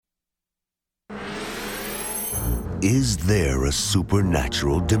Is there a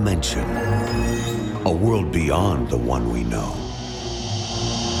supernatural dimension? A world beyond the one we know?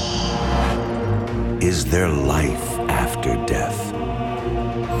 Is there life after death?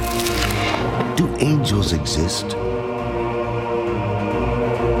 Do angels exist?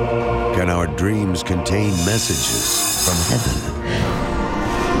 Can our dreams contain messages from heaven?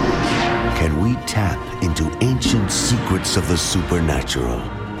 Can we tap into ancient secrets of the supernatural?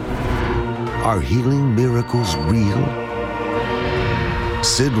 Are healing miracles real?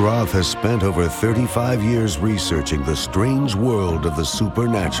 Sid Roth has spent over 35 years researching the strange world of the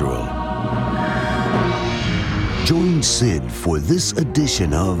supernatural. Join Sid for this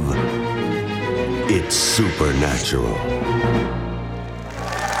edition of It's Supernatural.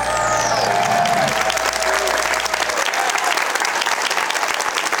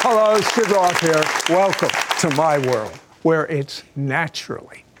 Hello, Sid Roth here. Welcome to my world, where it's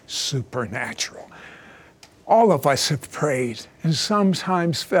naturally supernatural. All of us have prayed and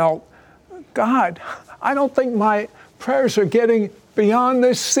sometimes felt, God, I don't think my prayers are getting beyond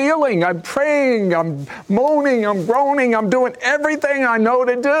this ceiling. I'm praying, I'm moaning, I'm groaning, I'm doing everything I know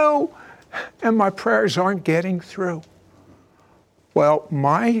to do, and my prayers aren't getting through. Well,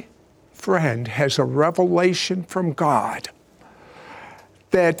 my friend has a revelation from God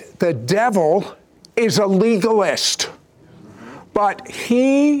that the devil is a legalist, but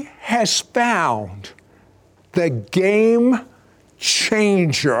he has found the game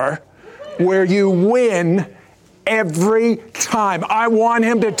changer where you win every time. I want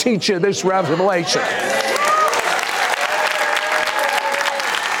him to teach you this revelation.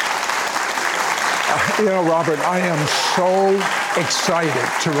 You know, Robert, I am so excited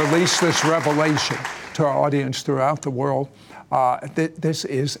to release this revelation to our audience throughout the world. This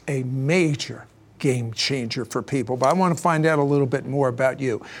is a major game changer for people. But I want to find out a little bit more about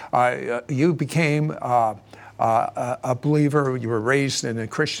you. You became a believer. You were raised in a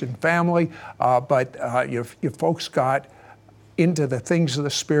Christian family, but your folks got into the things of the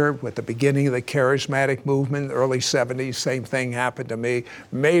Spirit with the beginning of the charismatic movement, the early 70s. Same thing happened to me.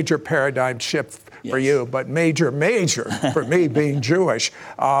 Major paradigm shift for you, but major for me being Jewish.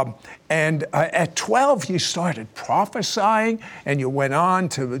 And at 12, you started prophesying, and you went on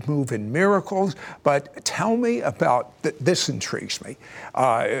to move in miracles. But tell me about, this intrigues me.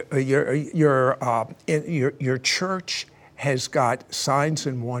 Your church has got signs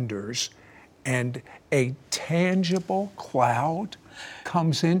and wonders, and a tangible cloud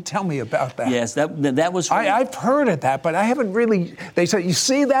comes in. Tell me about that. Yes, that was... I've heard of that, but I haven't really... They say, you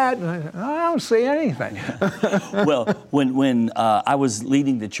see that? And I don't see anything. Well, when I was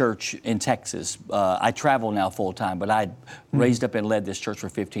leading the church in Texas, I travel now full-time, but I'd raised up and led this church for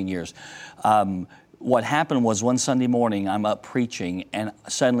 15 years. What happened was one Sunday morning, I'm up preaching, and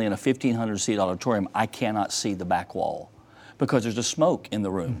suddenly in a 1,500-seat auditorium, I cannot see the back wall because there's a smoke in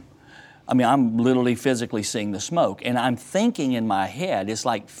the room. I mean, I'm literally physically seeing the smoke. And I'm thinking in my head, it's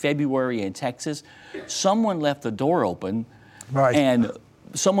like February in Texas. Someone left the door open, right, and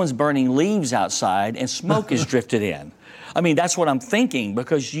someone's burning leaves outside, and smoke is drifted in. I mean, that's what I'm thinking,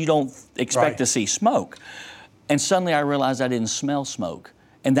 because you don't expect to see smoke. And suddenly I realized I didn't smell smoke.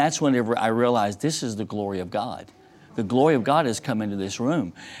 And that's whenever I realized this is the glory of God. The glory of God has come into this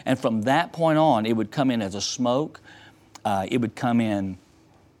room. And from that point on, it would come in as a smoke. It would come in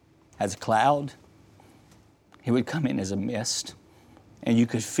as a cloud. It would come in as a mist, and you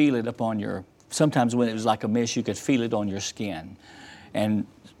could feel it upon your, sometimes when it was like a mist, you could feel it on your skin. And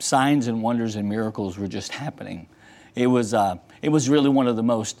signs and wonders and miracles were just happening. It was really one of the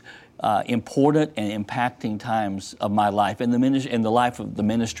most important and impacting times of my life, and the life of the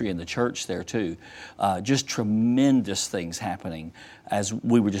ministry and the church there too. Just tremendous things happening as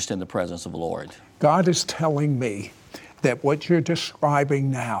we were just in the presence of the Lord. God is telling me that what you're describing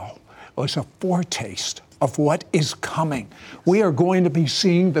now was a foretaste of what is coming. We are going to be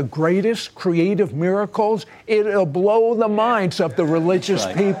seeing the greatest creative miracles. It'll blow the minds of the religious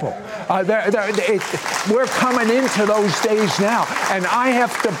people. We're coming into those days now. And I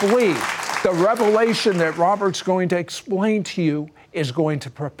have to believe the revelation that Robert's going to explain to you is going to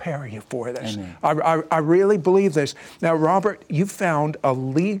prepare you for this. I really believe this. Now, Robert, you found a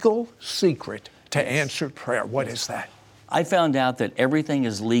legal secret to answered prayer. What is that? I found out that everything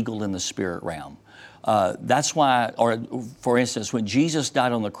is legal in the spirit realm. That's why, or for instance, when Jesus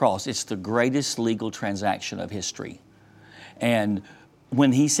died on the cross, it's the greatest legal transaction of history. And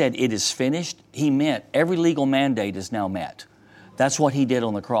when he said it is finished, he meant every legal mandate is now met. That's what he did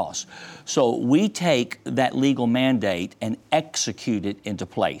on the cross. So we take that legal mandate and execute it into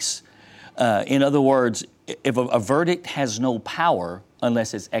place. In other words, if a verdict has no power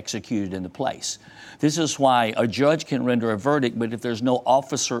unless it's executed in the place. This is why a judge can render a verdict, but if there's no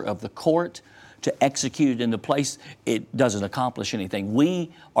officer of the court to execute it in the place, it doesn't accomplish anything.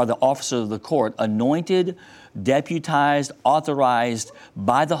 We are the officer of the court, anointed, deputized, authorized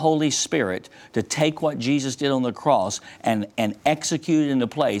by the Holy Spirit to take what Jesus did on the cross and execute it into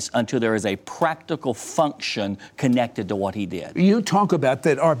place until there is a practical function connected to what he did. You talk about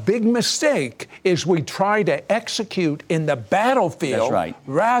that our big mistake is we try to execute in the battlefield. That's right.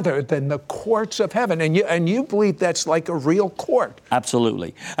 Rather than the courts of heaven. And you believe that's like a real court.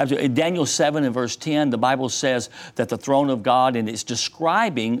 Absolutely. In Daniel 7 and verse 10, the Bible says that the throne of God, and it's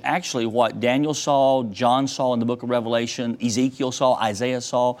describing actually what Daniel saw, John saw in the book of Revelation, Ezekiel saw, Isaiah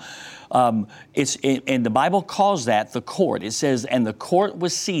saw. And the Bible calls that the court. It says, and the court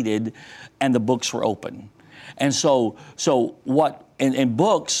was seated and the books were open. And so what, and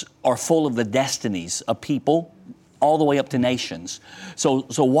books are full of the destinies of people, all the way up to nations. So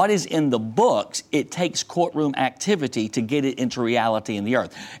what is in the books, it takes courtroom activity to get it into reality in the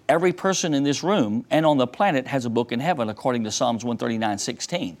earth. Every person in this room and on the planet has a book in heaven, according to Psalms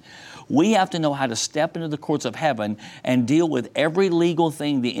 139:16. We have to know how to step into the courts of heaven and deal with every legal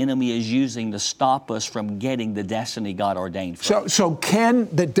thing the enemy is using to stop us from getting the destiny God ordained for us. So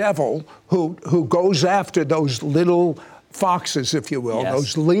can the devil, who goes after those little foxes, if you will, Yes.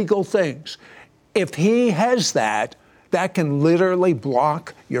 those legal things, if he has that can literally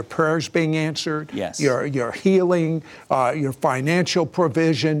block your prayers being answered, Yes. your healing, your financial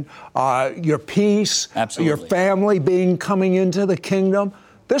provision, your peace, Absolutely. your family coming into the kingdom.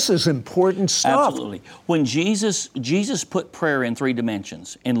 This is important stuff. Absolutely. When Jesus put prayer in 3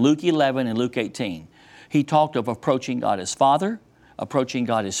 dimensions, in Luke 11 and Luke 18, he talked of approaching God as Father, approaching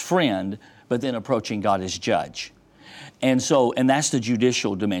God as friend, but then approaching God as judge. And that's the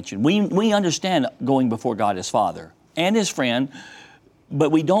judicial dimension. We understand going before God as Father and as friend, but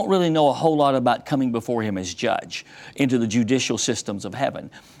we don't really know a whole lot about coming before Him as judge into the judicial systems of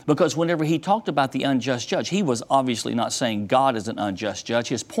heaven. Because whenever He talked about the unjust judge, He was obviously not saying God is an unjust judge.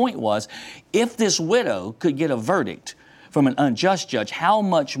 His point was, if this widow could get a verdict from an unjust judge, how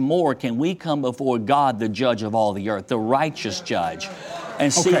much more can we come before God, the judge of all the earth, the righteous judge,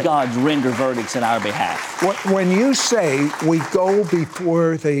 and see God render verdicts in our behalf? When you say we go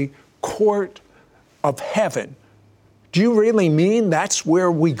before the court of heaven, do you really mean that's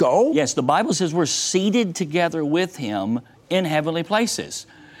where we go? Yes, the Bible says we're seated together with Him in heavenly places.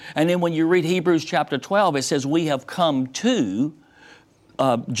 And then when you read Hebrews chapter 12, it says we have come to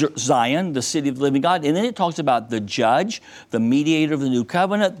Zion, the city of the living God. And then it talks about the judge, the mediator of the new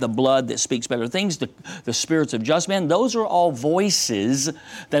covenant, the blood that speaks better things, the spirits of just men. Those are all voices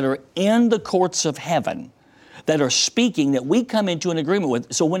that are in the courts of heaven that are speaking, that we come into an agreement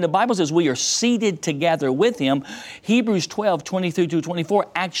with. So when the Bible says we are seated together with Him, Hebrews 12, 23 to 24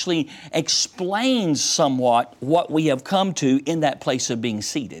 actually explains somewhat what we have come to in that place of being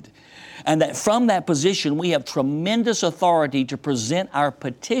seated. And that from that position, we have tremendous authority to present our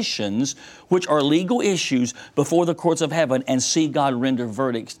petitions, which are legal issues, before the courts of heaven and see God render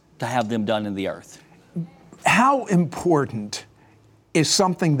verdicts to have them done in the earth. How important is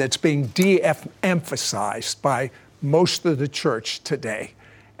something that's being de-emphasized by most of the church today,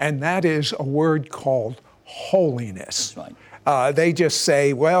 and that is a word called holiness. That's right. They just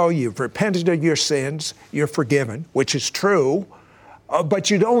say, well, you've repented of your sins, you're forgiven, which is true, but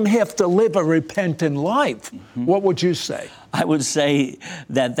you don't have to live a repentant life. Mm-hmm. What would you say? I would say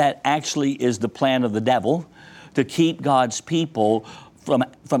that actually is the plan of the devil, to keep God's people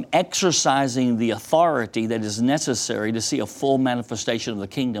from exercising the authority that is necessary to see a full manifestation of the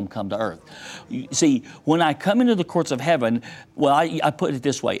kingdom come to earth. You see, when I come into the courts of heaven, well, I put it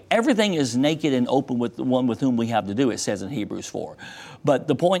this way, everything is naked and open with the one with whom we have to do, it says in Hebrews 4. But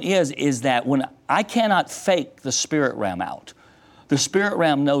the point is that when I cannot fake the spirit realm out. The spirit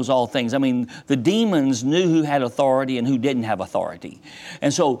realm knows all things. I mean, the demons knew who had authority and who didn't have authority.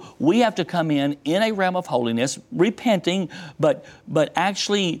 And so we have to come in a realm of holiness, repenting, but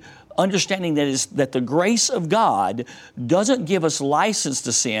actually understanding that the grace of God doesn't give us license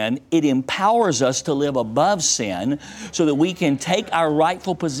to sin. It empowers us to live above sin so that we can take our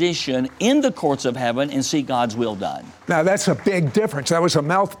rightful position in the courts of heaven and see God's will done. Now, that's a big difference. That was a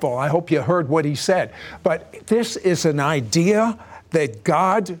mouthful. I hope you heard what he said. But this is an idea that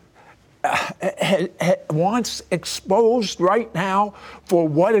God wants exposed right now for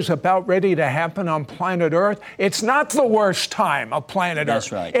what is about ready to happen on planet Earth. It's not the worst time of planet Earth.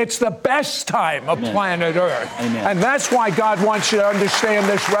 That's right. It's the best time of planet Earth. Amen. And that's why God wants you to understand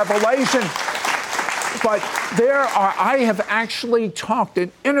this revelation. But I have actually talked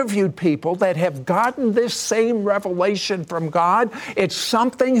and interviewed people that have gotten this same revelation from God. It's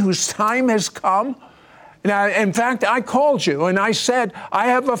something whose time has come. Now, in fact, I called you and I said, I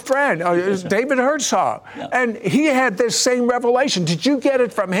have a friend, David Herzog, and he had this same revelation. Did you get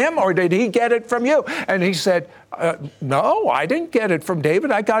it from him or did he get it from you? And he said, no, I didn't get it from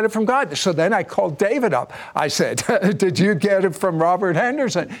David. I got it from God. So then I called David up. I said, did you get it from Robert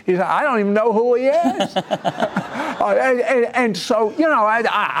Henderson? He said, I don't even know who he is. And so, you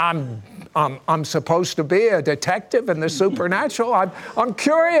know, I'm supposed to be a detective in the supernatural. I'm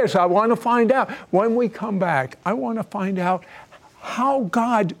curious. I want to find out. When we come back, I want to find out how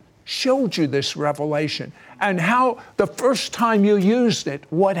God showed you this revelation and how the first time you used it,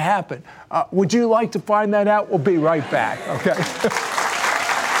 what happened. Would you like to find that out? We'll be right back, okay?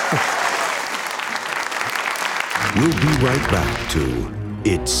 We'll be right back to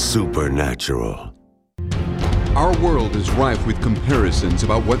It's Supernatural. Our world is rife with comparisons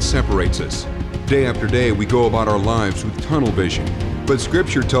about what separates us. Day after day, we go about our lives with tunnel vision. But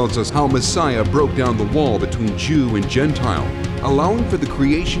Scripture tells us how Messiah broke down the wall between Jew and Gentile, allowing for the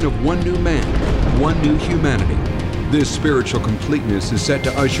creation of one new man, one new humanity. This spiritual completeness is set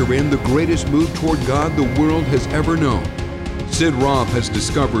to usher in the greatest move toward God the world has ever known. Sid Roth has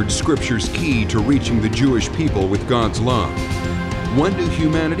discovered Scripture's key to reaching the Jewish people with God's love. One new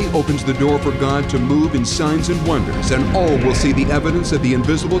humanity opens the door for God to move in signs and wonders, and all will see the evidence of the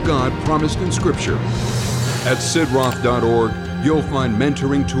invisible God promised in Scripture. At sidroth.org, you'll find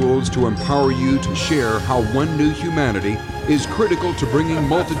mentoring tools to empower you to share how one new humanity is critical to bringing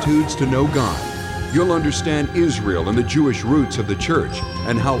multitudes to know God. You'll understand Israel and the Jewish roots of the church,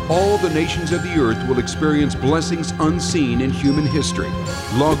 and how all the nations of the earth will experience blessings unseen in human history.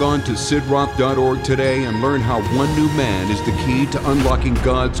 Log on to sidroth.org today and learn how one new man is the key to unlocking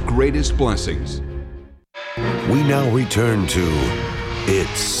God's greatest blessings. We now return to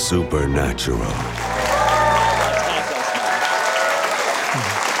It's Supernatural.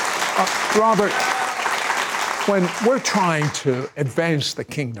 Robert, when we're trying to advance the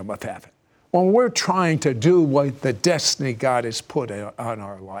kingdom of heaven, when we're trying to do what the destiny God has put on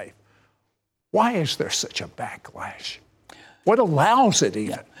our life, why is there such a backlash? What allows it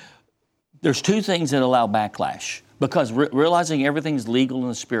even? There's two things that allow backlash. Because realizing everything's legal in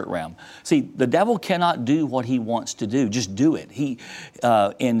the spirit realm. See, the devil cannot do what he wants to do. Just do it.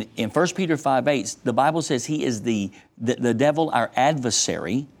 In 1 Peter 5:8, the Bible says he is the devil, our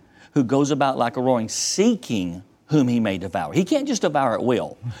adversary, who goes about like a roaring, seeking whom he may devour. He can't just devour at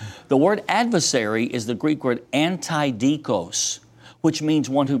will. The word adversary is the Greek word antidikos, which means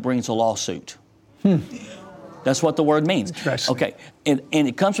one who brings a lawsuit. That's what the word means. Okay, and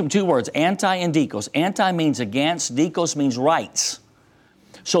it comes from two words, anti and dikos. Anti means against, dikos means rights.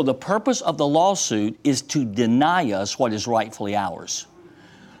 So the purpose of the lawsuit is to deny us what is rightfully ours.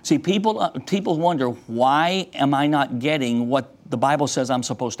 See, people wonder, why am I not getting what the Bible says I'm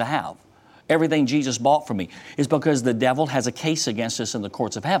supposed to have? Everything Jesus bought for me. Is because the devil has a case against us in the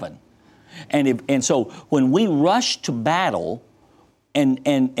courts of heaven. And so when we rush to battle and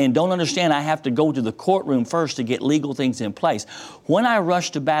don't understand I have to go to the courtroom first to get legal things in place, when I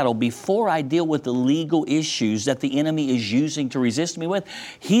rush to battle, before I deal with the legal issues that the enemy is using to resist me with,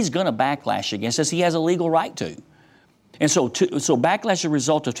 he's going to backlash against us. He has a legal right to. And so backlash is a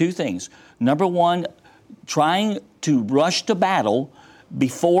result of two things. Number one, trying to rush to battle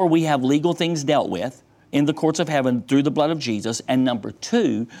before we have legal things dealt with in the courts of heaven through the blood of Jesus. And number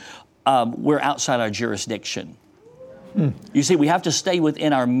two, we're outside our jurisdiction. You see, we have to stay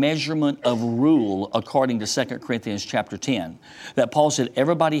within our measurement of rule according to 2 Corinthians chapter 10. That Paul said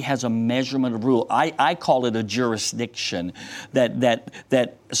everybody has a measurement of rule. I call it a jurisdiction.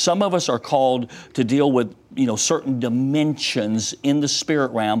 That some of us are called to deal with certain dimensions in the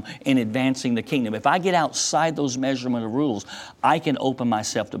spirit realm in advancing the kingdom. If I get outside those measurement of rules, I can open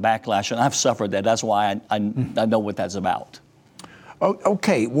myself to backlash, and I've suffered that. That's why I know what that's about.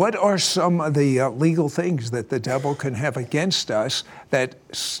 Okay, what are some of the legal things that the devil can have against us that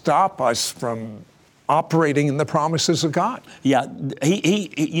stop us from operating in the promises of God? Yeah,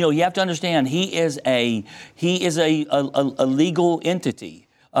 he you have to understand he is a legal entity.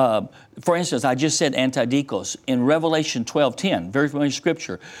 For instance, I just said antidikos. In Revelation 12:10, very familiar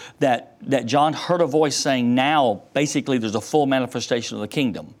scripture, that John heard a voice saying, now, basically, there's a full manifestation of the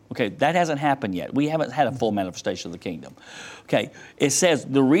kingdom. Okay, that hasn't happened yet. We haven't had a full manifestation of the kingdom. Okay, it says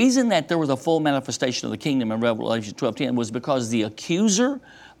the reason that there was a full manifestation of the kingdom in Revelation 12:10 was because the accuser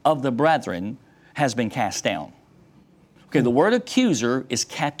of the brethren has been cast down. Okay, the word accuser is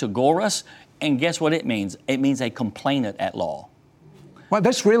kategoros, and guess what it means? It means a complainant at law. Well,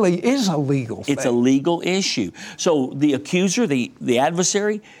 this really is a legal thing. It's a legal issue. So the accuser, the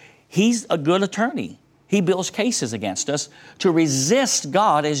adversary, he's a good attorney. He builds cases against us to resist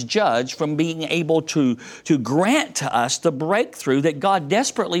God as judge from being able to grant to us the breakthrough that God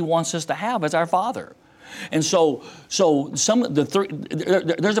desperately wants us to have as our Father. And so some of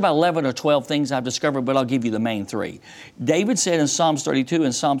there's about 11 or 12 things I've discovered, but I'll give you the main three. David said in Psalms 32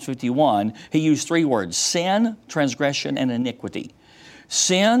 and Psalms 51, he used three words: sin, transgression, and iniquity.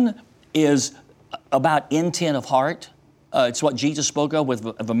 Sin is about intent of heart. It's what Jesus spoke of with,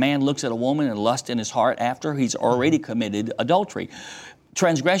 if a man looks at a woman and lusts in his heart after, he's already committed adultery.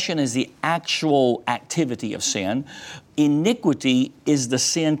 Transgression is the actual activity of sin. Iniquity is the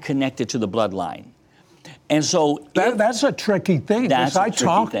sin connected to the bloodline. And so that's a tricky thing, because I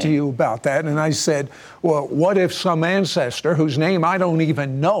talked to you about that, and I said, well, what if some ancestor whose name I don't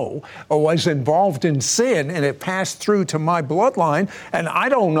even know was involved in sin, and it passed through to my bloodline, and I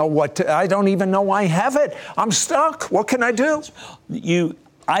don't know I don't even know I have it. I'm stuck. What can I do?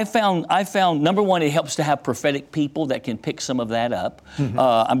 I found, number one, it helps to have prophetic people that can pick some of that up. Mm-hmm.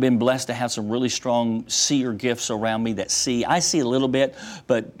 I've been blessed to have some really strong seer gifts around me that see. I see a little bit,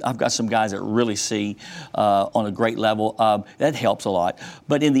 but I've got some guys that really see on a great level. That helps a lot.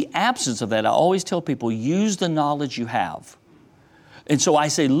 But in the absence of that, I always tell people, use the knowledge you have. And so I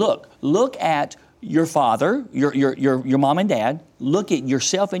say, look at your father, your mom and dad, look at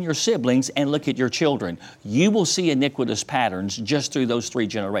yourself and your siblings, and look at your children. You will see iniquitous patterns just through those three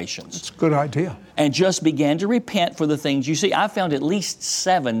generations. That's a good idea. And just begin to repent for the things you see. I found at least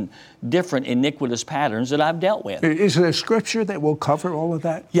 7 different iniquitous patterns that I've dealt with. Is there a scripture that will cover all of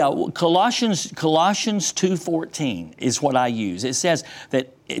that? Yeah, well, Colossians 2:14 is what I use. It says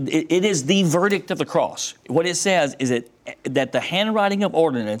that it is the verdict of the cross. What it says is that the handwriting of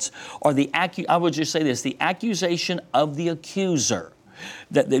ordinance, or I would just say this, the accusation of the accuser,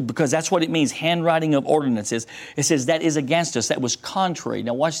 because that's what it means, handwriting of ordinances. It says that is against us, that was contrary.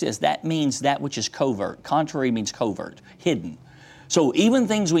 Now watch this, that means that which is covert. Contrary means covert, hidden. So even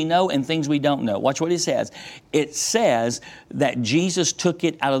things we know and things we don't know. Watch what it says. It says that Jesus took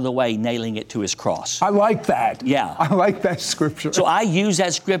it out of the way, nailing it to his cross. I like that. Yeah. I like that scripture. So I use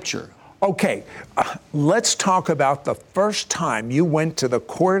that scripture. Okay, let's talk about the first time you went to the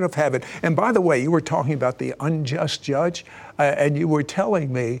court of heaven. And by the way, you were talking about the unjust judge, and you were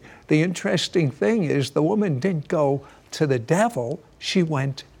telling me the interesting thing is the woman didn't go to the devil, she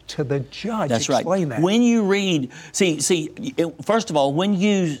went to the judge. That's Explain right. that. When you read, first of all, when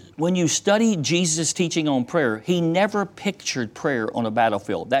you study Jesus' teaching on prayer, he never pictured prayer on a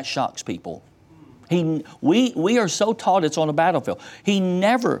battlefield. That shocks people. We are so taught it's on a battlefield. He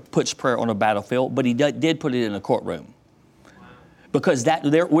never puts prayer on a battlefield, but he did put it in a courtroom. Because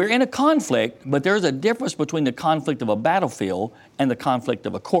we're in a conflict, but there's a difference between the conflict of a battlefield and the conflict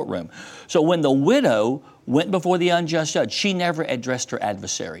of a courtroom. So when the widow went before the unjust judge, she never addressed her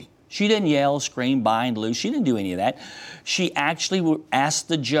adversary. She didn't yell, scream, bind, loose. She didn't do any of that. She actually asked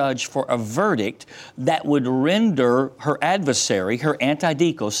the judge for a verdict that would render her adversary, her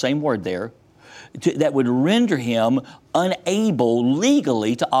antidikos, same word there, that would render him unable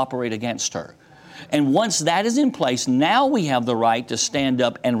legally to operate against her. And once that is in place, now we have the right to stand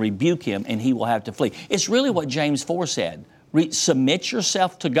up and rebuke him, and he will have to flee. It's really what James 4 said. Submit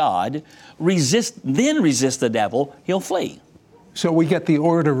yourself to God, resist the devil, he'll flee. So we get the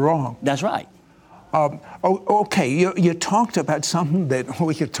order wrong. That's right. Okay, you talked about something that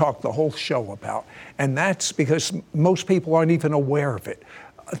we could talk the whole show about, and that's because most people aren't even aware of it.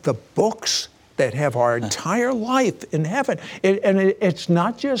 The books that have our entire life in heaven. It's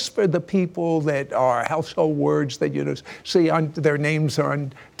not just for the people that are household words that see on their names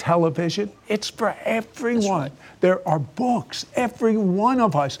on television. It's for everyone. Right. There are books, every one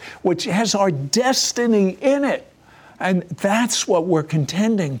of us, which has our destiny in it. And that's what we're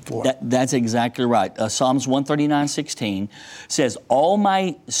contending for. That's exactly right. Psalms 139:16 says, all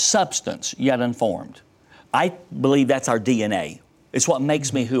my substance yet unformed. I believe that's our DNA. It's what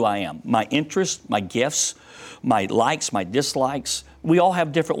makes me who I am. My interests, my gifts, my likes, my dislikes. We all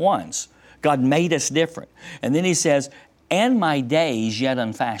have different ones. God made us different. And then he says, and my days yet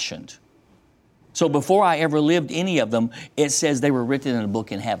unfashioned. So before I ever lived any of them, it says they were written in a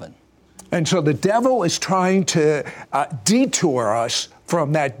book in heaven. And so the devil is trying to detour us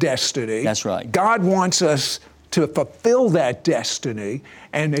from that destiny. That's right. God wants us to fulfill that destiny,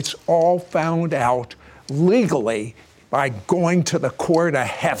 and it's all found out legally by going to the court of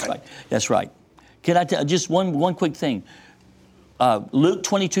heaven. That's right. Can I tell just one quick thing? Luke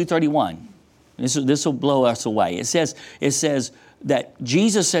 22:31. This will blow us away. It says, that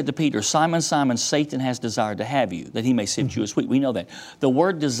Jesus said to Peter, Simon, Simon, Satan has desired to have you, that he may sift you as wheat. We know that. The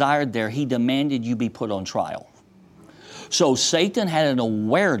word desired there, he demanded you be put on trial. So Satan had an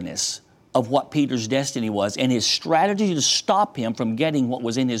awareness of what Peter's destiny was, and his strategy to stop him from getting what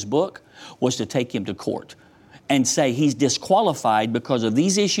was in his book was to take him to court and say he's disqualified because of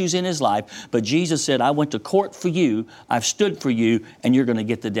these issues in his life. But Jesus said, I went to court for you, I've stood for you, and you're going to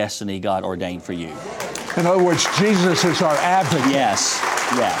get the destiny God ordained for you. In other words, Jesus is our advocate. Yes,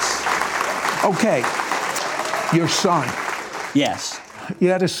 yes. Okay, your son. Yes. You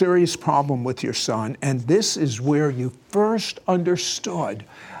had a serious problem with your son, and this is where you first understood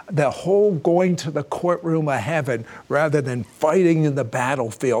the whole going to the courtroom of heaven rather than fighting in the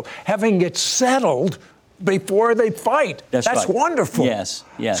battlefield, having it settled before they fight. That's right. Wonderful. Yes,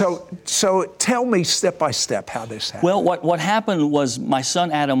 yes. So tell me step by step how this happened. Well, what happened was my son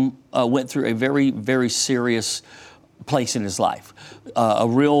Adam went through a very, very serious place in his life. A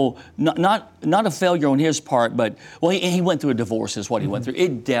real, not a failure on his part, but, well, he went through a divorce is what he went through.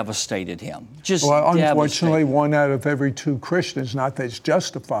 It devastated him. Well, unfortunately, 1 out of every 2 Christians, not that it's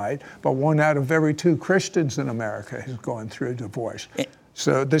justified, but 1 out of every 2 Christians in America has gone through a divorce.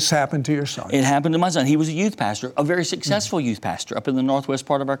 So this happened to your son? It happened to my son. He was a youth pastor, a very successful youth pastor up in the northwest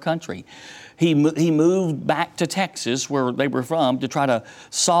part of our country. He moved back to Texas, where they were from, to try to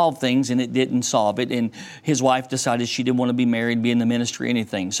solve things, and it didn't solve it. And his wife decided she didn't want to be married, be in the ministry,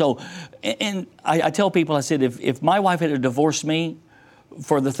 anything. So, and I tell people, I said, if my wife had divorced me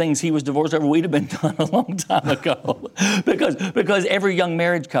for the things he was divorced over, we'd have been done a long time ago. because every young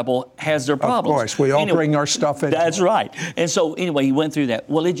marriage couple has their problems. Of course, we all bring our stuff in. That's right. And so anyway, he went through that.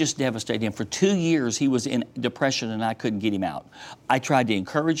 Well, it just devastated him. For 2 years, he was in depression, and I couldn't get him out. I tried to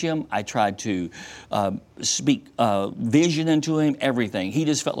encourage him. I tried to speak vision into him, everything. He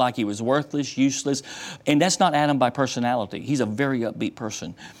just felt like he was worthless, useless. And that's not Adam by personality. He's a very upbeat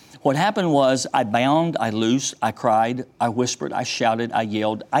person. What happened was I bound, I loosed, I cried, I whispered, I shouted, I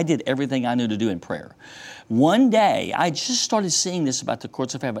yelled. I did everything I knew to do in prayer. One day, I just started seeing this about the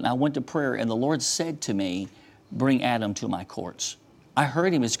courts of heaven. I went to prayer, and the Lord said to me, bring Adam to my courts. I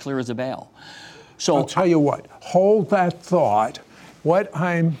heard him as clear as a bell. So I'll tell you what, hold that thought. What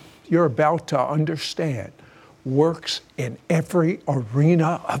you're about to understand works in every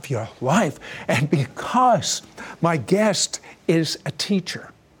arena of your life. And because my guest is a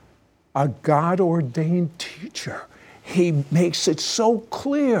teacher, a God-ordained teacher, he makes it so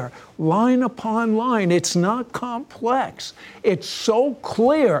clear, line upon line. It's not complex. It's so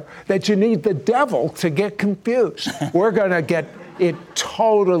clear that you need the devil to get confused. We're going to get it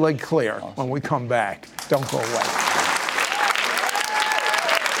totally clear when we come back. Don't go away.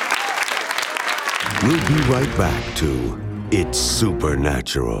 We'll be right back to It's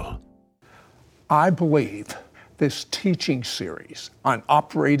Supernatural. I believe this teaching series on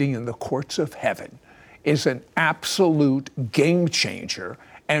operating in the courts of heaven is an absolute game changer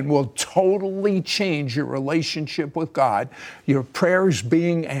and will totally change your relationship with God, your prayers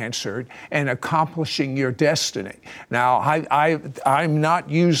being answered, and accomplishing your destiny. Now, I'm not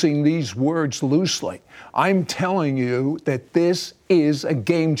using these words loosely. I'm telling you that this is a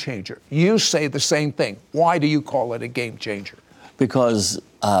game changer. You say the same thing. Why do you call it a game changer? Because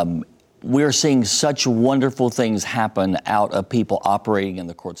we're seeing such wonderful things happen out of people operating in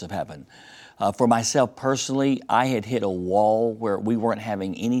the courts of heaven. For myself personally, I had hit a wall where we weren't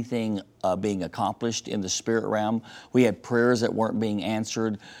having anything being accomplished in the spirit realm. We had prayers that weren't being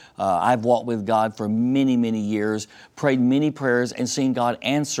answered. I've walked with God for many, many years, prayed many prayers, and seen God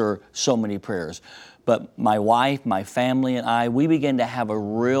answer so many prayers. But my wife, my family, and I, we began to have a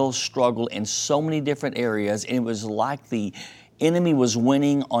real struggle in so many different areas, and it was like the enemy was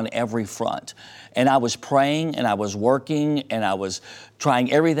winning on every front. And I was praying, and I was working, and I was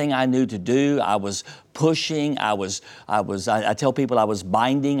trying everything I knew to do. I was pushing. I tell people I was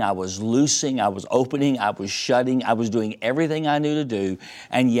binding, I was loosing, I was opening, I was shutting. I was doing everything I knew to do.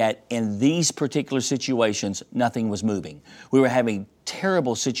 And yet, in these particular situations, nothing was moving. We were having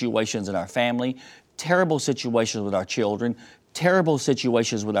terrible situations in our family, terrible situations with our children, terrible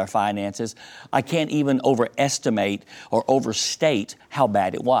situations with our finances. I can't even overestimate or overstate how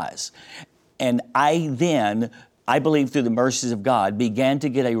bad it was. And I believe through the mercies of God, began to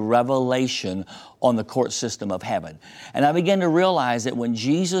get a revelation on the court system of heaven. And I began to realize that when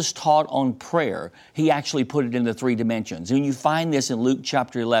Jesus taught on prayer, He actually put it into 3 dimensions. And you find this in Luke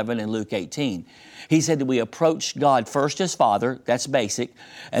chapter 11 and Luke 18. He said that we approach God first as Father, that's basic,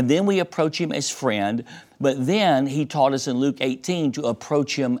 and then we approach Him as friend, but then He taught us in Luke 18 to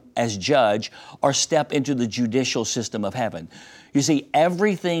approach Him as judge or step into the judicial system of heaven. You see,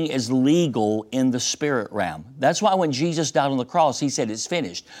 everything is legal in the spirit realm. That's why when Jesus died on the cross, He said it's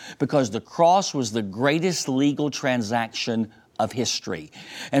finished, because the cross was the greatest legal transaction of history.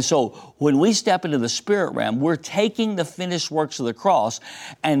 And so when we step into the spirit realm, we're taking the finished works of the cross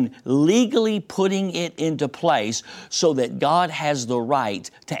and legally putting it into place so that God has the right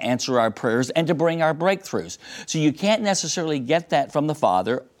to answer our prayers and to bring our breakthroughs. So you can't necessarily get that from the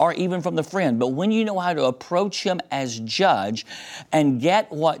Father or even from the friend, but when you know how to approach Him as judge and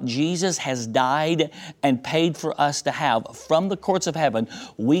get what Jesus has died and paid for us to have from the courts of heaven,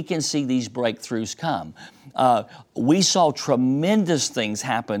 we can see these breakthroughs come. We saw tremendous things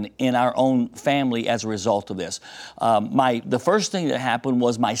happen in our own family as a result of this. The first thing that happened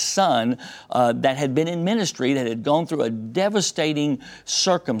was my son that had been in ministry, that had gone through a devastating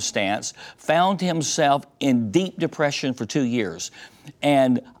circumstance, found himself in deep depression for 2 years.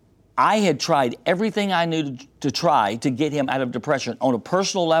 And I had tried everything I knew to try to get him out of depression. On a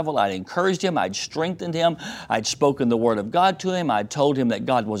personal level, I'd encouraged him, I'd strengthened him, I'd spoken the Word of God to him, I'd told him that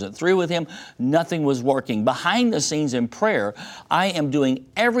God wasn't through with him. Nothing was working. Behind the scenes in prayer, I am doing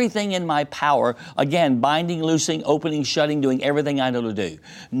everything in my power, again, binding, loosing, opening, shutting, doing everything I know to do.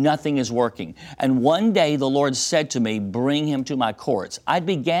 Nothing is working. And one day the Lord said to me, bring him to my courts. I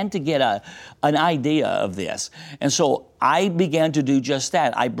began to get an idea of this. And so I began to do just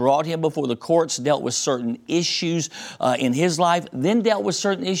that. I brought him before the courts, dealt with certain issues in his life, then dealt with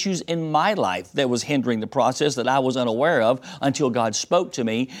certain issues in my life that was hindering the process that I was unaware of until God spoke to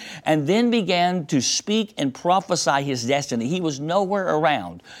me, and then began to speak and prophesy his destiny. He was nowhere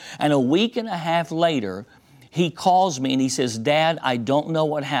around. And a week and a half later, he calls me and he says, Dad, I don't know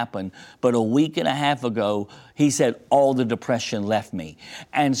what happened, but a week and a half ago, he said, all the depression left me.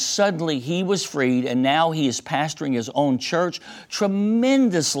 And suddenly he was freed, and now he is pastoring his own church,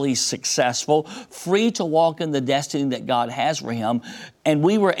 tremendously successful, free to walk in the destiny that God has for him. And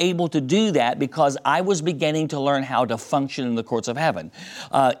we were able to do that because I was beginning to learn how to function in the courts of heaven.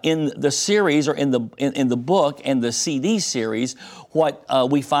 In the series, or in the book and the CD series, what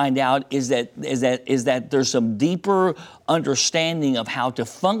we find out is that there's some deeper understanding of how to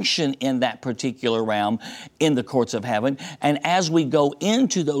function in that particular realm in the courts of heaven. And as we go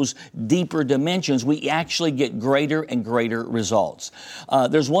into those deeper dimensions, we actually get greater and greater results.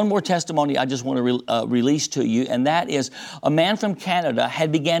 There's one more testimony I just want to release to you, and that is a man from Canada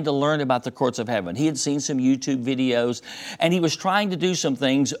had began to learn about the courts of heaven. He had seen some YouTube videos, and he was trying to do some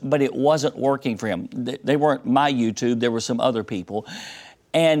things, but it wasn't working for him. They weren't my YouTube, there were some other people.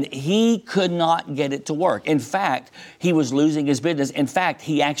 And he could not get it to work. In fact, he was losing his business. In fact,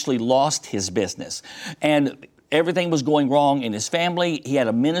 he actually lost his business. And everything was going wrong in his family. He had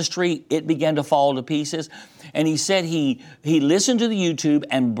a ministry. It began to fall to pieces. And he said he listened to the YouTube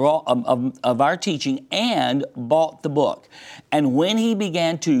and brought of our teaching and bought the book. And when he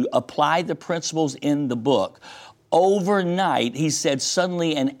began to apply the principles in the book, overnight, he said,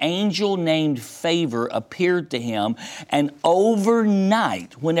 suddenly an angel named Favor appeared to him, and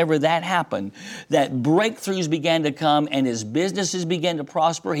overnight, whenever that happened, that breakthroughs began to come and his businesses began to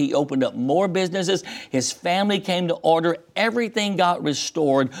prosper. He opened up more businesses. His family came to order. Everything got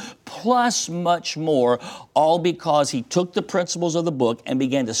restored, plus much more, all because he took the principles of the book and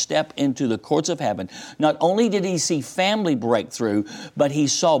began to step into the courts of heaven. Not only did he see family breakthrough, but he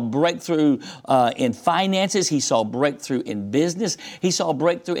saw breakthrough in finances. He saw breakthrough in business. He saw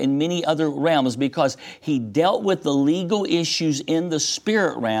breakthrough in many other realms because he dealt with the legal issues in the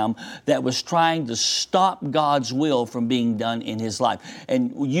spirit realm that was trying to stop God's will from being done in his life.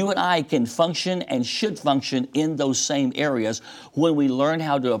 And you and I can function and should function in those same areas when we learn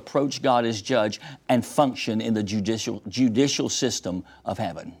how to approach God as judge and function in the judicial system of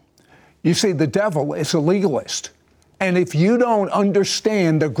heaven. You see, the devil is a legalist. And if you don't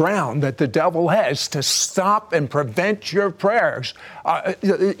understand the ground that the devil has to stop and prevent your prayers aren't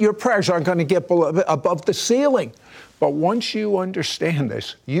going to get above the ceiling. But once you understand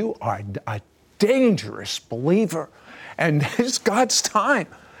this, you are a dangerous believer. And it's God's time.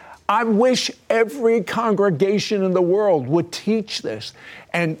 I wish every congregation in the world would teach this.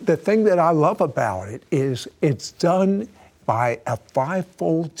 And the thing that I love about it is it's done by a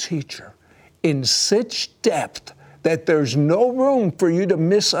fivefold teacher in such depth that there's no room for you to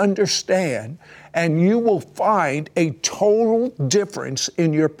misunderstand, and you will find a total difference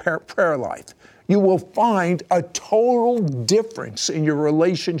in your prayer life. You will find a total difference in your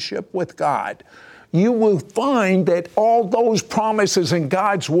relationship with God. You will find that all those promises in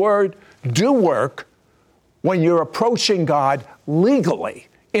God's Word do work when you're approaching God legally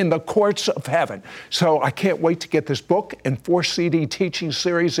in the courts of heaven. So I can't wait to get this book and 4 CD teaching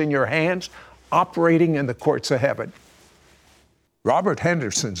series in your hands, Operating in the Courts of Heaven. Robert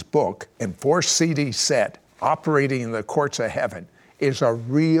Henderson's book and 4 CD set, Operating in the Courts of Heaven, is a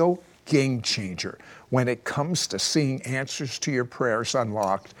real game changer when it comes to seeing answers to your prayers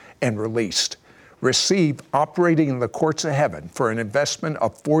unlocked and released. Receive Operating in the Courts of Heaven for an investment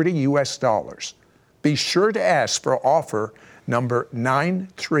of $40 US. Be sure to ask for offer number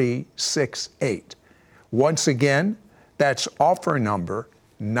 9368. Once again, that's offer number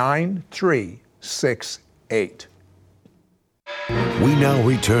 9368. We now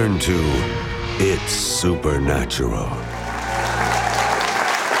return to It's Supernatural.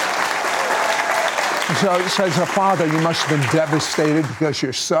 So as a father, you must have been devastated because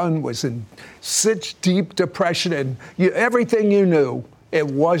your son was in such deep depression and everything you knew, it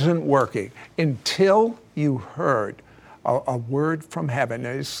wasn't working until you heard a word from heaven.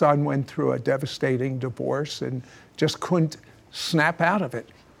 His son went through a devastating divorce and just couldn't snap out of it.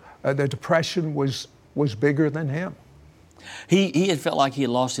 The depression was bigger than him. He had felt like he had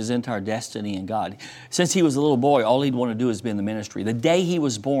lost his entire destiny in God. Since he was a little boy, all he'd want to do is be in the ministry. The day he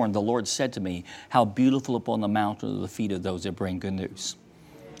was born, the Lord said to me, "How beautiful upon the mountain are the feet of those that bring good news."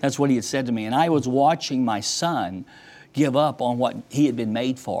 That's what he had said to me. And I was watching my son give up on what he had been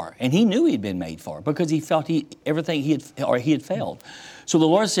made for. And he knew he'd been made for because he felt he had failed. So the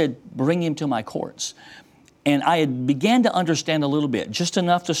Lord said, "Bring him to my courts." And I had began to understand a little bit, just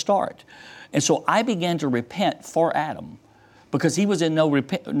enough to start. And so I began to repent for Adam, because he was in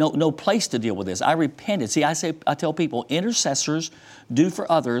no place to deal with this. I repented. See, I tell people, intercessors do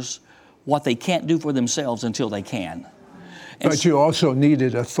for others what they can't do for themselves until they can. But you also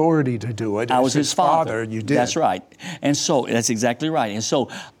needed authority to do it. I was his father. You did. That's right. And so, that's exactly right. And so,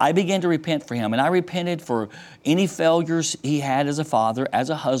 I began to repent for him. And I repented for any failures he had as a father,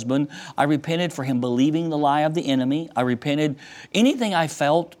 as a husband. I repented for him believing the lie of the enemy. I repented anything I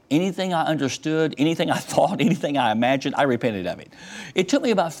felt, anything I understood, anything I thought, anything I imagined, I repented of it. It took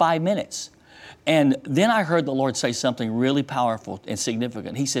me about 5 minutes. And then I heard the Lord say something really powerful and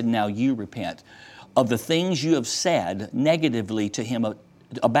significant. He said, "Now you repent of the things you have said negatively to him,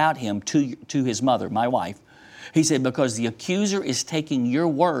 about him, to his mother, my wife." He said, "Because the accuser is taking your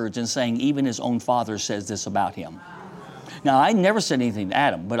words and saying even his own father says this about him." Now, I never said anything to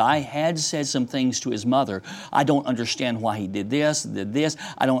Adam, but I had said some things to his mother. I don't understand why he did this.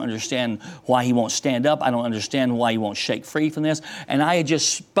 I don't understand why he won't stand up. I don't understand why he won't shake free from this. And I had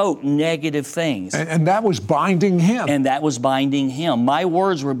just spoke negative things. And that was binding him. And that was binding him. My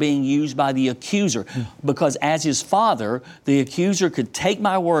words were being used by the accuser, because as his father, the accuser could take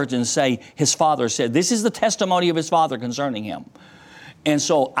my words and say, his father said, this is the testimony of his father concerning him. And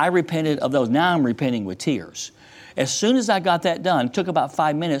so I repented of those. Now I'm repenting with tears. As soon as I got that done, it took about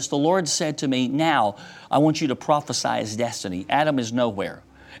 5 minutes, the Lord said to me, "Now I want you to prophesy his destiny. Adam is nowhere."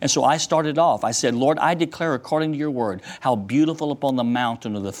 And so I started off. I said, "Lord, I declare according to your word, how beautiful upon the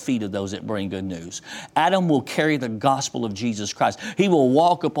mountain are the feet of those that bring good news." Adam will carry the gospel of Jesus Christ. He will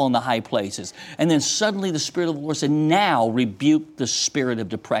walk upon the high places. And then suddenly the Spirit of the Lord said, "Now rebuke the spirit of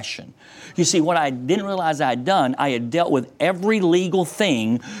depression." You see, what I didn't realize I had done, I had dealt with every legal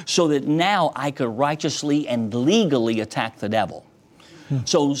thing so that now I could righteously and legally attack the devil.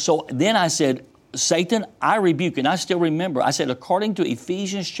 So then I said, "Satan, I rebuke." And I still remember, I said, according to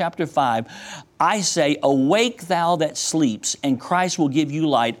Ephesians chapter 5, I say, "Awake thou that sleeps, and Christ will give you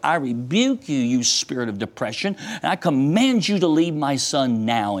light. I rebuke you, you spirit of depression, and I command you to leave my son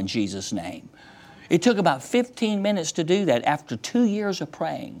now in Jesus' name." It took about 15 minutes to do that after 2 years of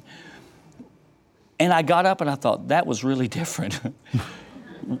praying. And I got up and I thought, that was really different.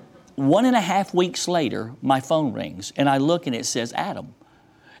 1.5 weeks later, my phone rings, and I look and it says, "Adam."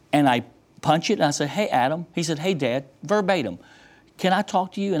 And I punch it, and I said, "Hey, Adam." He said, "Hey, Dad," verbatim, "can I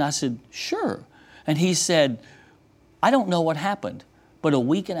talk to you?" And I said, "Sure." And he said, "I don't know what happened, but a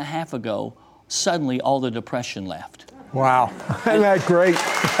week and a half ago, suddenly all the depression left." Wow, isn't that great?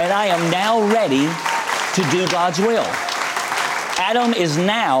 And I am now ready to do God's will. Adam is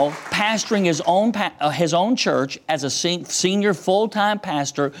now pastoring his own church as a senior full-time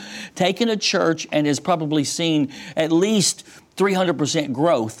pastor, taking a church and has probably seen at least 300%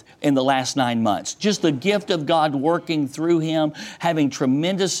 growth in the last 9 months. Just the gift of God working through him, having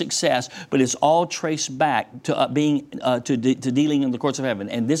tremendous success, but it's all traced back to dealing in the courts of heaven.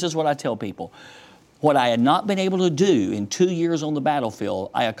 And this is what I tell people. What I had not been able to do in 2 years on the battlefield,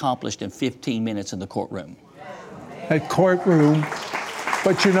 I accomplished in 15 minutes in the courtroom. A courtroom,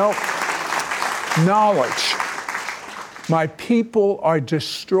 but you know, knowledge My people are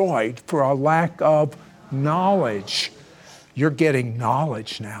destroyed for a lack of knowledge. You're getting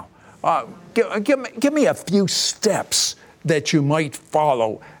knowledge now. Give me a few steps that you might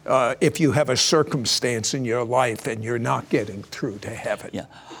follow if you have a circumstance in your life and you're not getting through to heaven. Yeah.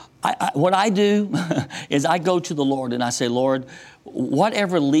 What I do is I go to the Lord and I say, Lord,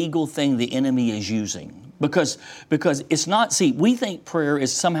 whatever legal thing the enemy is using, because it's not, see, we think prayer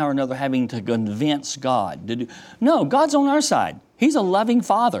is somehow or another having to convince God to do. No, God's on our side. He's a loving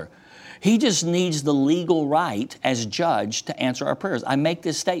Father. He just needs the legal right as judge to answer our prayers. I make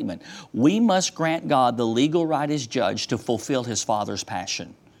this statement. We must grant God the legal right as judge to fulfill His Father's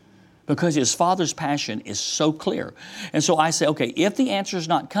passion, because His Father's passion is so clear. And so I say, okay, if the answer is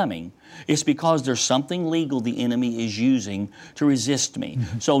not coming, it's because there's something legal the enemy is using to resist me.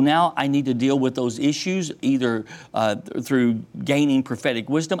 Mm-hmm. So now I need to deal with those issues either through gaining prophetic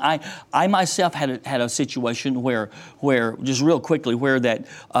wisdom. I myself had a situation where just real quickly, where that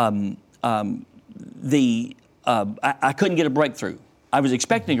I couldn't get a breakthrough. I was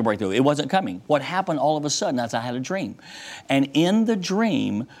expecting a breakthrough. It wasn't coming. What happened all of a sudden is I had a dream. And in the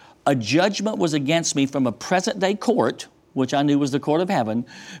dream, a judgment was against me from a present-day court, which I knew was the court of heaven,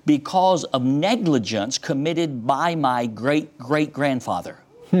 because of negligence committed by my great-great-grandfather.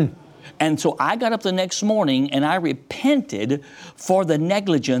 And so I got up the next morning and I repented for the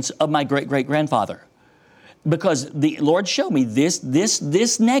negligence of my great-great-grandfather. Because the Lord showed me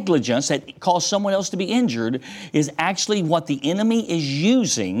this negligence that caused someone else to be injured is actually what the enemy is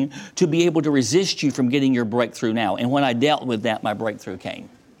using to be able to resist you from getting your breakthrough now. And when I dealt with that, my breakthrough came.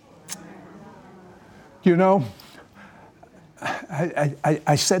 You know,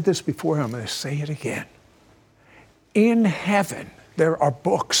 I said this before, I'm going to say it again. In heaven, there are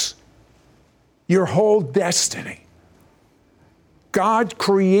books. Your whole destiny. God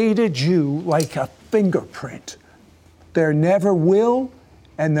created you like a fingerprint. There never will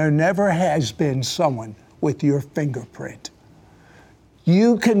and there never has been someone with your fingerprint.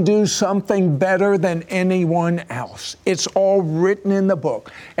 You can do something better than anyone else. It's all written in the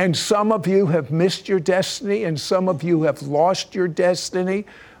book. And some of you have missed your destiny and some of you have lost your destiny.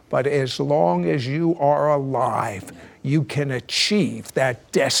 But as long as you are alive, you can achieve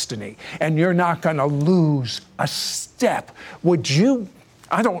that destiny. And you're not going to lose a step.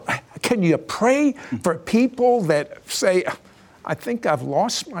 Can you pray for people that say, I think I've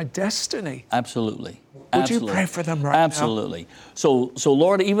lost my destiny? Absolutely. Would you pray for them right now? Absolutely. So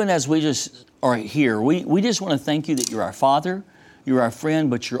Lord, even as we just are here, we just want to thank you that you're our Father, you're our friend,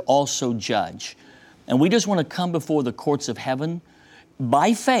 but you're also judge. And we just want to come before the courts of heaven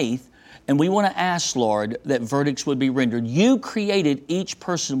by faith, and we want to ask, Lord, that verdicts would be rendered. You created each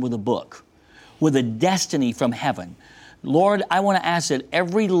person with a book, with a destiny from heaven. Lord, I want to ask that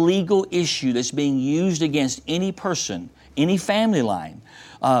every legal issue that's being used against any person, any family line,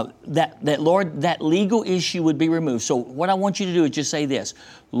 Lord, that legal issue would be removed. So what I want you to do is just say this: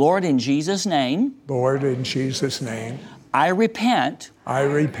 Lord, in Jesus' name. Lord, in Jesus' name. I repent. I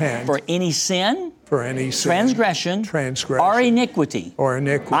repent. For any sin. For any sin. Transgression. Or iniquity. Or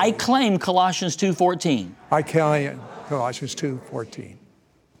iniquity. I claim Colossians 2:14. I claim Colossians 2:14.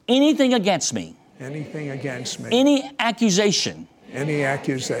 Anything against me. Anything against me. Any accusation. Any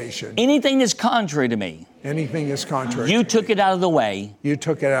accusation. Anything that's contrary to me. Anything that's contrary. You took it out of the way. You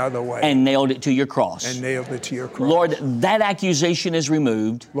took it out of the way. And nailed it to your cross. And nailed it to your cross. Lord, that accusation is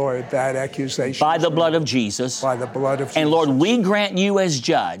removed. Lord, that accusation. By the blood of Jesus. By the blood of Jesus. And Lord, we grant you as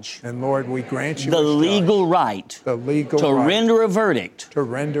judge. And Lord, we grant you the legal right. The legal to right. Render a verdict. To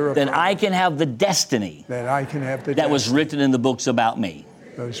render a that verdict. I can have the destiny. That I can have the that was written in the books about me.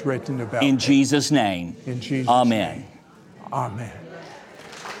 That was written about in me. Jesus' name. In Jesus' Amen. name. Amen.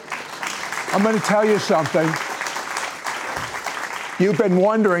 I'm going to tell you something. You've been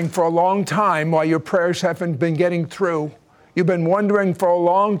wondering for a long time why your prayers haven't been getting through. You've been wondering for a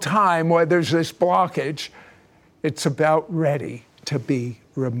long time why there's this blockage. It's about ready to be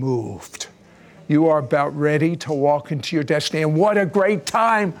removed. You are about ready to walk into your destiny. And what a great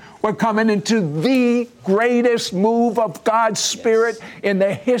time. We're coming into the greatest move of God's Spirit in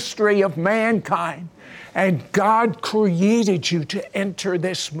the history of mankind. And God created you to enter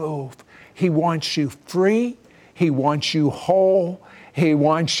this move. He wants you free. He wants you whole. He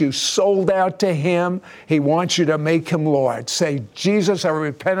wants you sold out to Him. He wants you to make Him Lord. Say, Jesus, I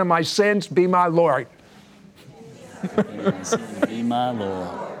repent of my sins. Be my Lord. Be my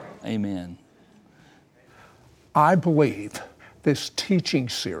Lord. Amen. I believe this teaching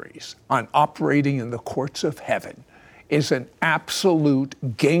series on operating in the courts of heaven is an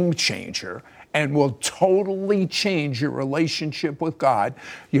absolute game changer and will totally change your relationship with God,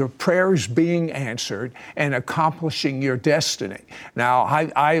 your prayers being answered, and accomplishing your destiny. Now,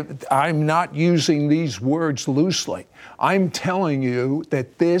 I'm not using these words loosely. I'm telling you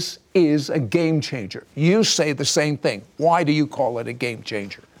that this is a game changer. You say the same thing. Why do you call it a game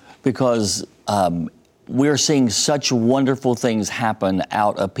changer? Because we're seeing such wonderful things happen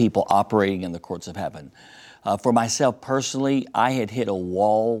out of people operating in the courts of heaven. For myself personally, I had hit a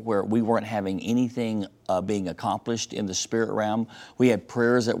wall where we weren't having anything being accomplished in the spirit realm. We had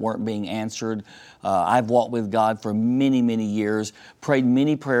prayers that weren't being answered. I've walked with God for many, many years, prayed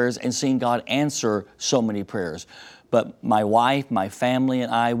many prayers, and seen God answer so many prayers. But my wife, my family,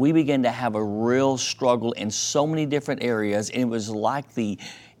 and I, we began to have a real struggle in so many different areas, and it was like the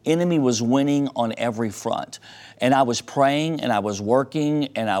enemy was winning on every front. And I was praying, and I was working,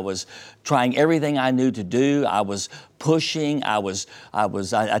 and I was trying everything I knew to do. I was pushing. I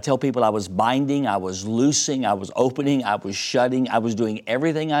tell people I was binding, I was loosing, I was opening, I was shutting. I was doing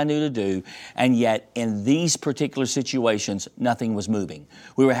everything I knew to do. And yet in these particular situations, nothing was moving.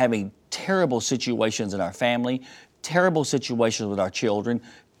 We were having terrible situations in our family, terrible situations with our children,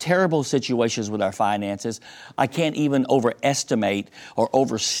 terrible situations with our finances. I can't even overestimate or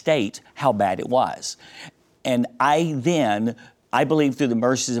overstate how bad it was. And I believe through the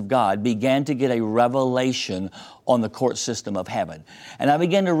mercies of God, began to get a revelation on the court system of heaven. And I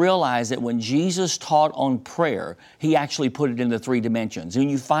began to realize that when Jesus taught on prayer, He actually put it into 3 dimensions. And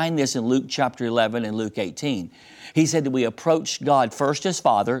you find this in Luke chapter 11 and Luke 18. He said that we approach God first as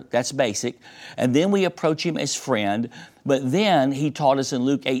Father, that's basic, and then we approach Him as friend, but then He taught us in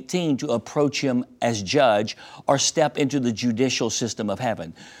Luke 18 to approach Him as judge or step into the judicial system of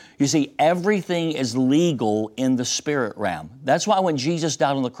heaven. You see, everything is legal in the spirit realm. That's why when Jesus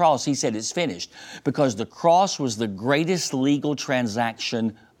died on the cross, He said it's finished, because the cross was the greatest legal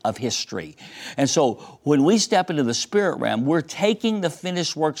transaction of history. And so when we step into the spirit realm, we're taking the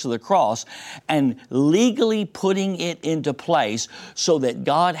finished works of the cross and legally putting it into place so that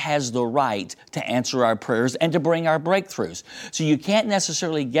God has the right to answer our prayers and to bring our breakthroughs. So you can't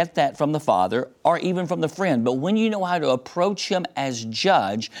necessarily get that from the Father or even from the friend, but when you know how to approach Him as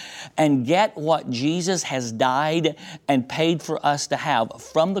judge and get what Jesus has died and paid for us to have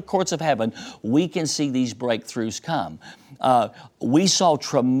from the courts of heaven, we can see these breakthroughs come. We saw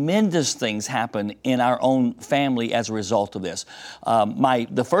tremendous things happen in our own family as a result of this.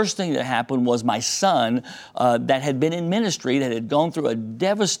 The first thing that happened was my son that had been in ministry, that had gone through a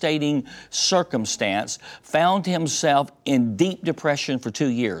devastating circumstance, found himself in deep depression for 2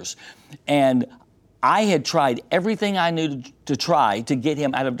 years. And I had tried everything I knew to try to get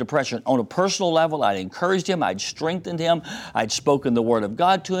him out of depression. On a personal level, I'd encouraged him, I'd strengthened him, I'd spoken the Word of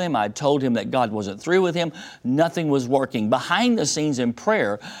God to him, I'd told him that God wasn't through with him. Nothing was working. Behind the scenes in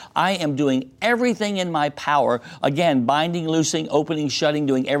prayer, I am doing everything in my power, again, binding, loosing, opening, shutting,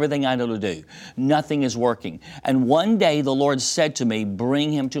 doing everything I know to do. Nothing is working. And one day the Lord said to me,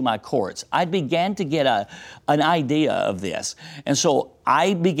 bring him to my courts. I began to get an idea of this. And so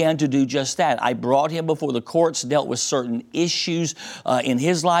I began to do just that. I brought him before the courts, dealt with certain issues in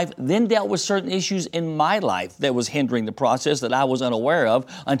his life, then dealt with certain issues in my life that was hindering the process that I was unaware of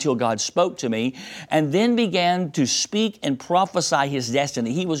until God spoke to me, and then began to speak and prophesy his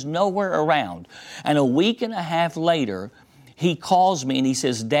destiny. He was nowhere around. And a week and a half later, he calls me and he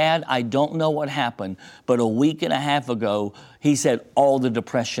says, Dad, I don't know what happened, but a week and a half ago, he said, all the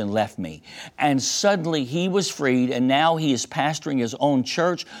depression left me. And suddenly he was freed, and now he is pastoring his own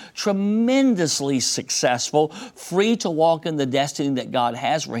church, tremendously successful, free to walk in the destiny that God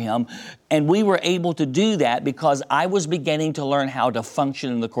has for him. And we were able to do that because I was beginning to learn how to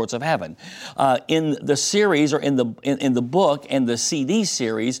function in the courts of heaven. In the series, or in the book and the CD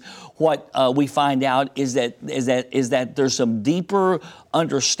series, what we find out is that there's some deeper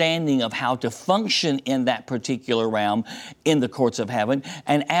understanding of how to function in that particular realm in the courts of heaven.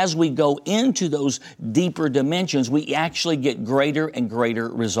 And as we go into those deeper dimensions, we actually get greater and greater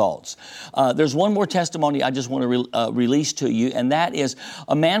results. There's one more testimony I just want to release to you, and that is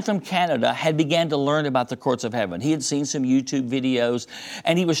a man from Canada had began to learn about the courts of heaven. He had seen some YouTube videos,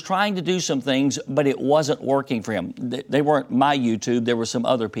 and he was trying to do some things, but it wasn't working for him. They weren't my YouTube, there were some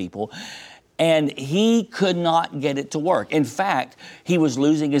other people. And he could not get it to work. In fact, he was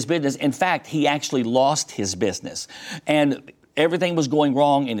losing his business. In fact, he actually lost his business. And everything was going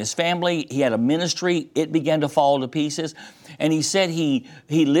wrong in his family. He had a ministry. It began to fall to pieces. And he said he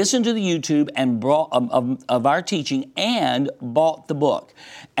listened to the YouTube and brought of our teaching and bought the book.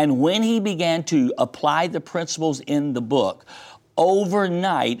 And when he began to apply the principles in the book,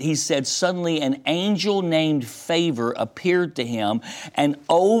 overnight, he said, suddenly an angel named Favor appeared to him. And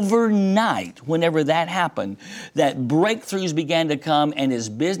overnight, whenever that happened, that breakthroughs began to come and his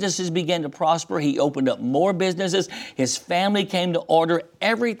businesses began to prosper. He opened up more businesses. His family came to order.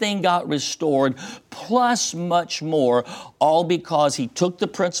 Everything got restored, plus much more, all because he took the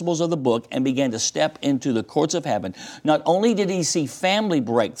principles of the book and began to step into the courts of heaven. Not only did he see family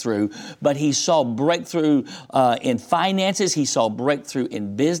breakthrough, but he saw breakthrough in finances. He saw breakthrough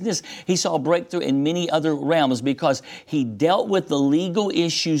in business. He saw breakthrough in many other realms because he dealt with the legal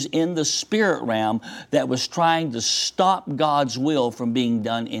issues in the spirit realm that was trying to stop God's will from being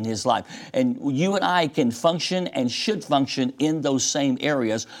done in his life. And you and I can function and should function in those same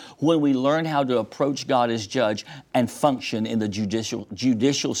areas when we learn how to approach God as judge and function in the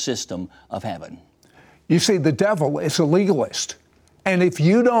judicial system of heaven. You see, the devil is a legalist. And if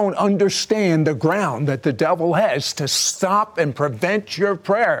you don't understand the ground that the devil has to stop and prevent your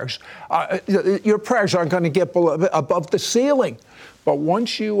prayers aren't going to get above the ceiling. But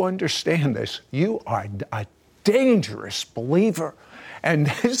once you understand this, you are a dangerous believer.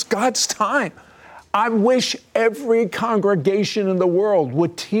 And it's God's time. I wish every congregation in the world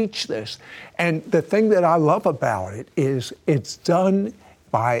would teach this. And the thing that I love about it is it's done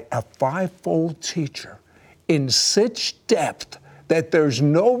by a fivefold teacher in such depth that there's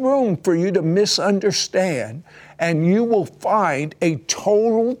no room for you to misunderstand, and you will find a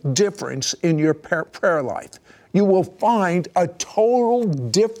total difference in your prayer life. You will find a total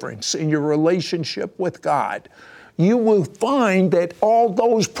difference in your relationship with God. You will find that all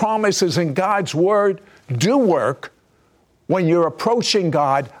those promises in God's Word do work when you're approaching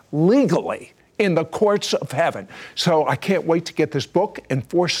God legally in the courts of heaven. So I can't wait to get this book and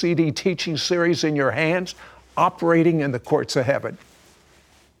 4 CD teaching series in your hands, Operating in the Courts of Heaven.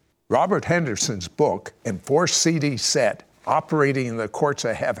 Robert Henderson's book and 4 CD set, Operating in the Courts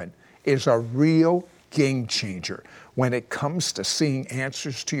of Heaven, is a real game changer when it comes to seeing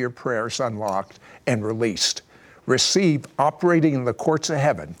answers to your prayers unlocked and released. Receive Operating in the Courts of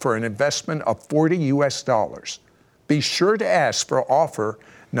Heaven for an investment of $40 US. Be sure to ask for offer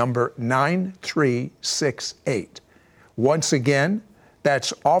number 9368. Once again,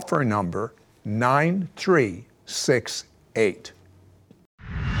 that's offer number 9368.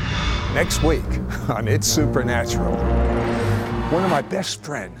 Next week on It's Supernatural, one of my best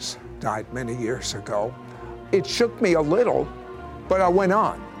friends died many years ago. It shook me a little, but I went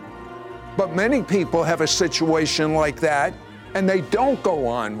on. But many people have a situation like that, and they don't go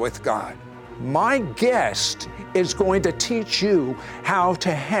on with God. My guest is going to teach you how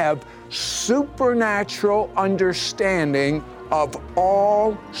to have supernatural understanding of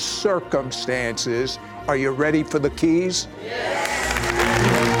all circumstances. Are you ready for the keys? Yes.